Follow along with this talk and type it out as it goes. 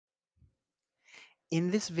In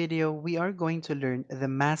this video, we are going to learn the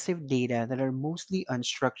massive data that are mostly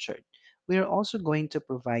unstructured. We are also going to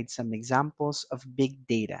provide some examples of big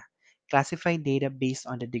data, classify data based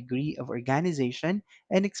on the degree of organization,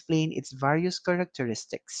 and explain its various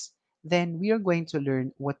characteristics. Then we are going to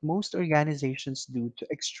learn what most organizations do to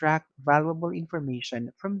extract valuable information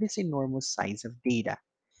from this enormous size of data.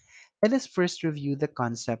 Let us first review the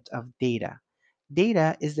concept of data.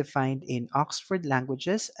 Data is defined in Oxford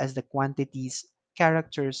languages as the quantities,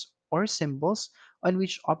 characters, or symbols on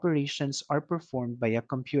which operations are performed by a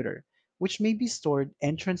computer, which may be stored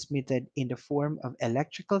and transmitted in the form of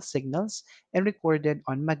electrical signals and recorded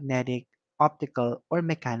on magnetic, optical, or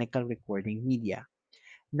mechanical recording media.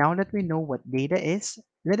 Now that we know what data is,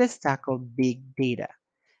 let us tackle big data.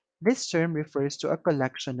 This term refers to a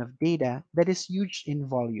collection of data that is huge in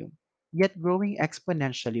volume, yet growing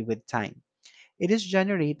exponentially with time. It is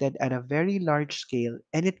generated at a very large scale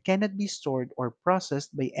and it cannot be stored or processed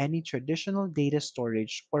by any traditional data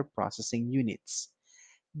storage or processing units.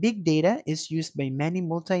 Big data is used by many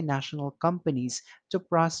multinational companies to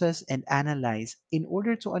process and analyze in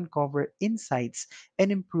order to uncover insights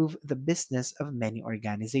and improve the business of many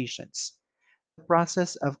organizations. The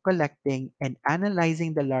process of collecting and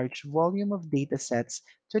analyzing the large volume of data sets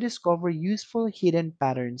to discover useful hidden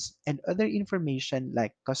patterns and other information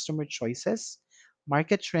like customer choices,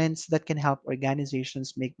 market trends that can help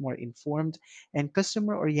organizations make more informed and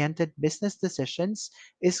customer oriented business decisions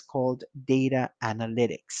is called data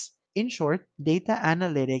analytics. In short, data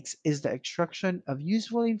analytics is the extraction of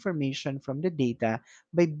useful information from the data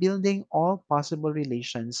by building all possible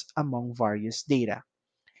relations among various data.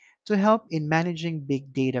 To help in managing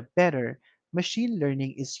big data better, machine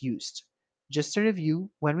learning is used. Just to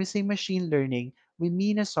review, when we say machine learning, we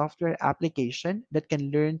mean a software application that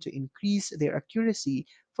can learn to increase their accuracy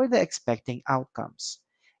for the expecting outcomes.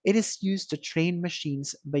 It is used to train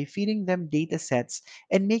machines by feeding them data sets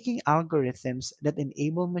and making algorithms that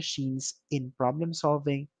enable machines in problem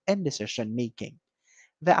solving and decision making.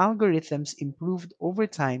 The algorithms improved over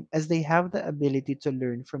time as they have the ability to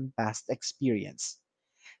learn from past experience.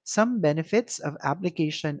 Some benefits of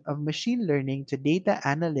application of machine learning to data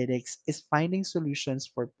analytics is finding solutions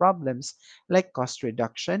for problems like cost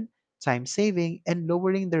reduction, time saving, and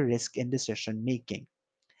lowering the risk in decision making.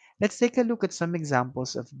 Let's take a look at some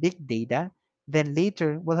examples of big data. Then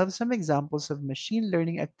later, we'll have some examples of machine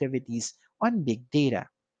learning activities on big data.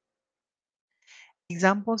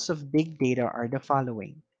 Examples of big data are the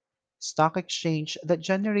following: stock exchange that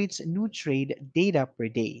generates new trade data per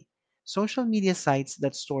day, social media sites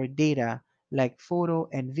that store data like photo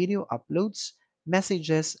and video uploads,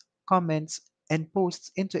 messages, comments, and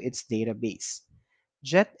posts into its database,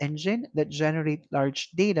 jet engine that generate large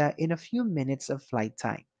data in a few minutes of flight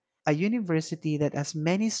time, a university that has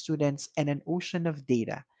many students and an ocean of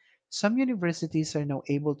data. Some universities are now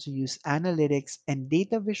able to use analytics and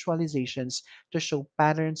data visualizations to show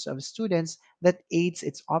patterns of students that aids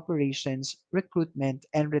its operations, recruitment,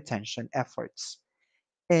 and retention efforts.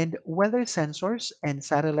 And weather sensors and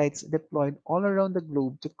satellites deployed all around the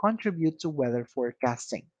globe to contribute to weather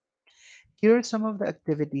forecasting. Here are some of the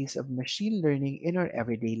activities of machine learning in our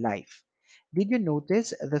everyday life. Did you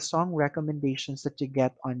notice the song recommendations that you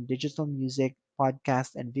get on digital music,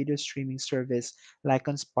 podcast, and video streaming service like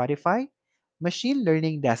on Spotify? Machine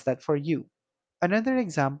learning does that for you. Another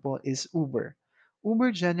example is Uber.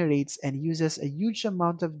 Uber generates and uses a huge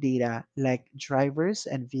amount of data like drivers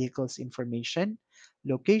and vehicles information,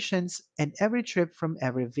 locations, and every trip from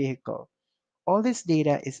every vehicle. All this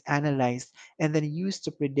data is analyzed and then used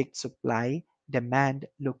to predict supply, demand,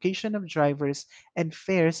 location of drivers, and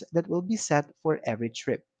fares that will be set for every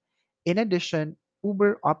trip. In addition,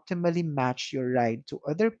 Uber optimally match your ride to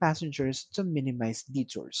other passengers to minimize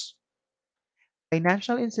detours.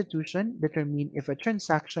 Financial institution determine if a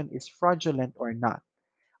transaction is fraudulent or not.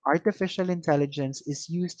 Artificial intelligence is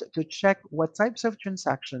used to check what types of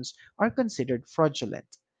transactions are considered fraudulent.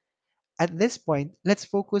 At this point, let's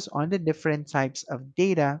focus on the different types of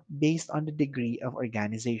data based on the degree of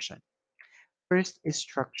organization. First is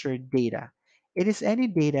structured data. It is any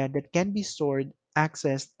data that can be stored,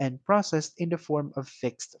 accessed, and processed in the form of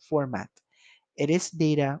fixed format. It is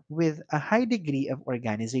data with a high degree of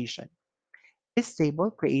organization. This table,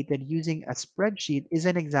 created using a spreadsheet, is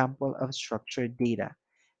an example of structured data.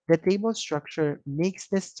 The table structure makes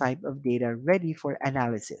this type of data ready for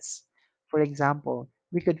analysis. For example,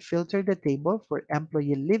 we could filter the table for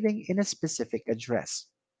employee living in a specific address.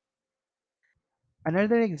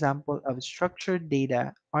 Another example of structured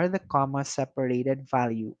data are the comma separated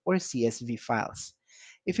value or CSV files.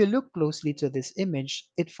 If you look closely to this image,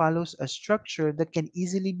 it follows a structure that can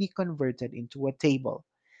easily be converted into a table.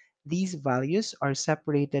 These values are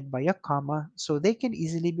separated by a comma so they can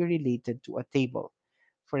easily be related to a table.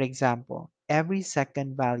 For example, every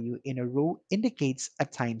second value in a row indicates a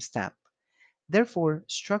timestamp. Therefore,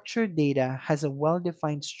 structured data has a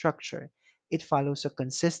well-defined structure. It follows a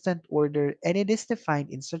consistent order and it is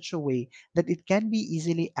defined in such a way that it can be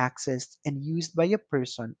easily accessed and used by a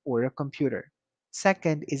person or a computer.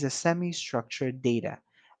 Second is a semi-structured data.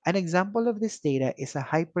 An example of this data is a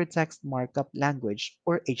hypertext markup language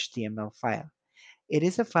or HTML file. It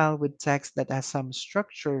is a file with text that has some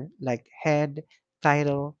structure like head,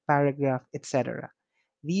 title, paragraph, etc.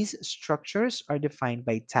 These structures are defined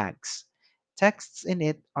by tags. Texts in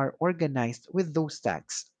it are organized with those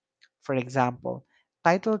tags. For example,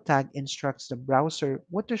 title tag instructs the browser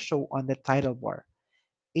what to show on the title bar.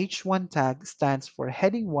 H1 tag stands for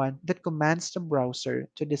heading 1 that commands the browser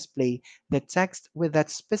to display the text with that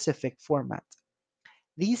specific format.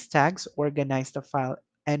 These tags organize the file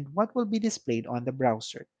and what will be displayed on the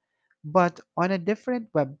browser. But on a different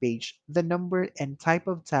web page, the number and type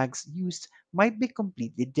of tags used might be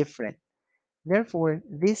completely different. Therefore,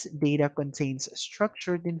 this data contains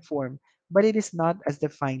structured in form, but it is not as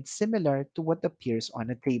defined similar to what appears on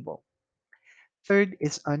a table. Third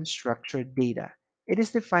is unstructured data. It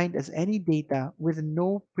is defined as any data with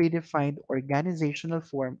no predefined organizational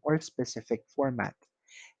form or specific format.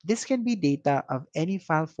 This can be data of any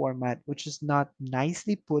file format which is not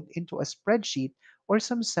nicely put into a spreadsheet or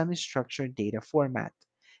some semi-structured data format.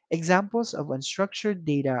 Examples of unstructured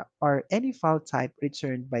data are any file type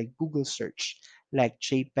returned by Google search, like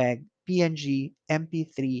JPEG, PNG,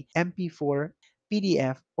 MP3, MP4,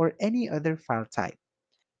 PDF, or any other file type.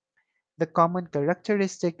 The common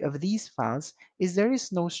characteristic of these files is there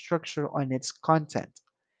is no structure on its content.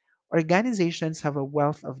 Organizations have a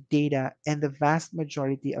wealth of data, and the vast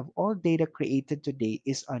majority of all data created today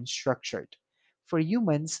is unstructured. For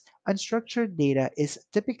humans, unstructured data is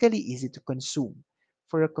typically easy to consume.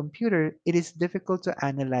 For a computer, it is difficult to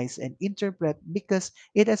analyze and interpret because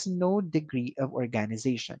it has no degree of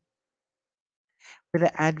organization. With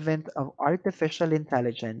the advent of artificial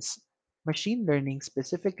intelligence, machine learning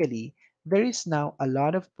specifically, there is now a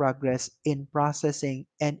lot of progress in processing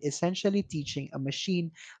and essentially teaching a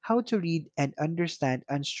machine how to read and understand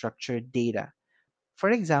unstructured data.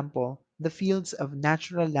 For example, the fields of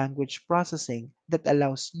natural language processing that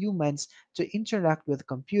allows humans to interact with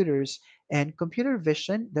computers and computer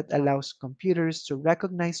vision that allows computers to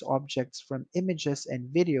recognize objects from images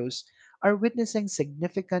and videos are witnessing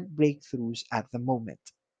significant breakthroughs at the moment.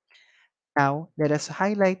 Now, let us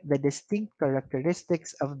highlight the distinct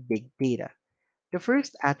characteristics of big data. The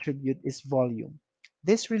first attribute is volume.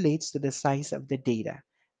 This relates to the size of the data.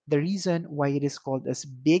 The reason why it is called as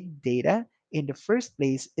big data in the first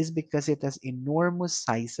place is because it has enormous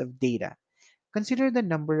size of data. Consider the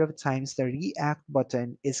number of times the React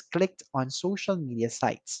button is clicked on social media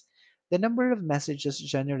sites, the number of messages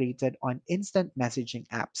generated on instant messaging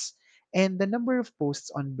apps, and the number of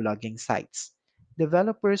posts on blogging sites.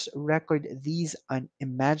 Developers record these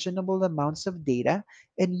unimaginable amounts of data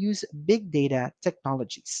and use big data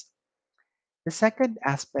technologies. The second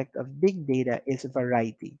aspect of big data is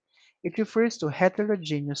variety. It refers to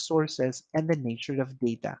heterogeneous sources and the nature of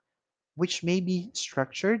data, which may be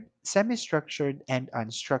structured, semi structured, and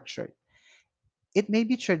unstructured. It may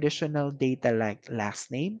be traditional data like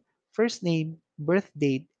last name, first name, birth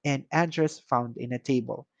date, and address found in a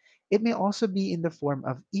table. It may also be in the form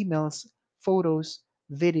of emails, photos,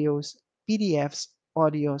 videos, PDFs,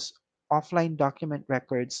 audios, offline document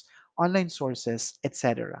records, online sources,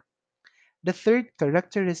 etc. The third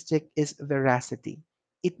characteristic is veracity.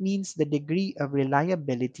 It means the degree of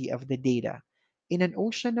reliability of the data. In an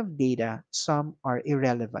ocean of data, some are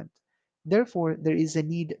irrelevant. Therefore, there is a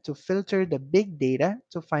need to filter the big data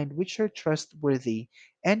to find which are trustworthy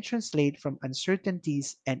and translate from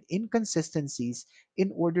uncertainties and inconsistencies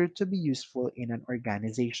in order to be useful in an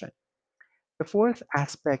organization. The fourth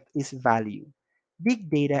aspect is value.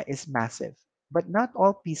 Big data is massive, but not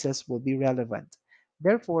all pieces will be relevant.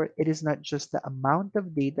 Therefore, it is not just the amount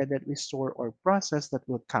of data that we store or process that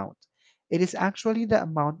will count. It is actually the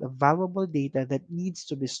amount of valuable data that needs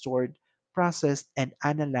to be stored, processed, and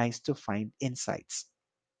analyzed to find insights.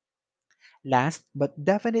 Last, but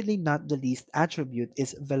definitely not the least attribute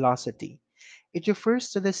is velocity. It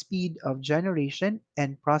refers to the speed of generation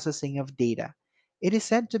and processing of data. It is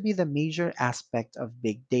said to be the major aspect of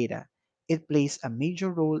big data. It plays a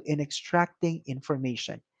major role in extracting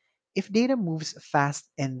information. If data moves fast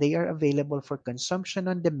and they are available for consumption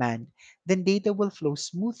on demand, then data will flow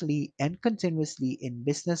smoothly and continuously in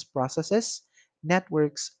business processes,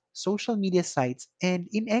 networks, social media sites, and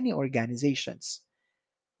in any organizations.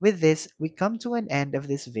 With this, we come to an end of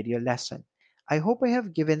this video lesson. I hope I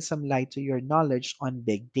have given some light to your knowledge on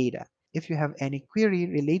big data. If you have any query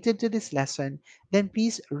related to this lesson, then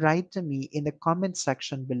please write to me in the comment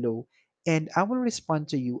section below and I will respond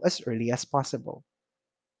to you as early as possible.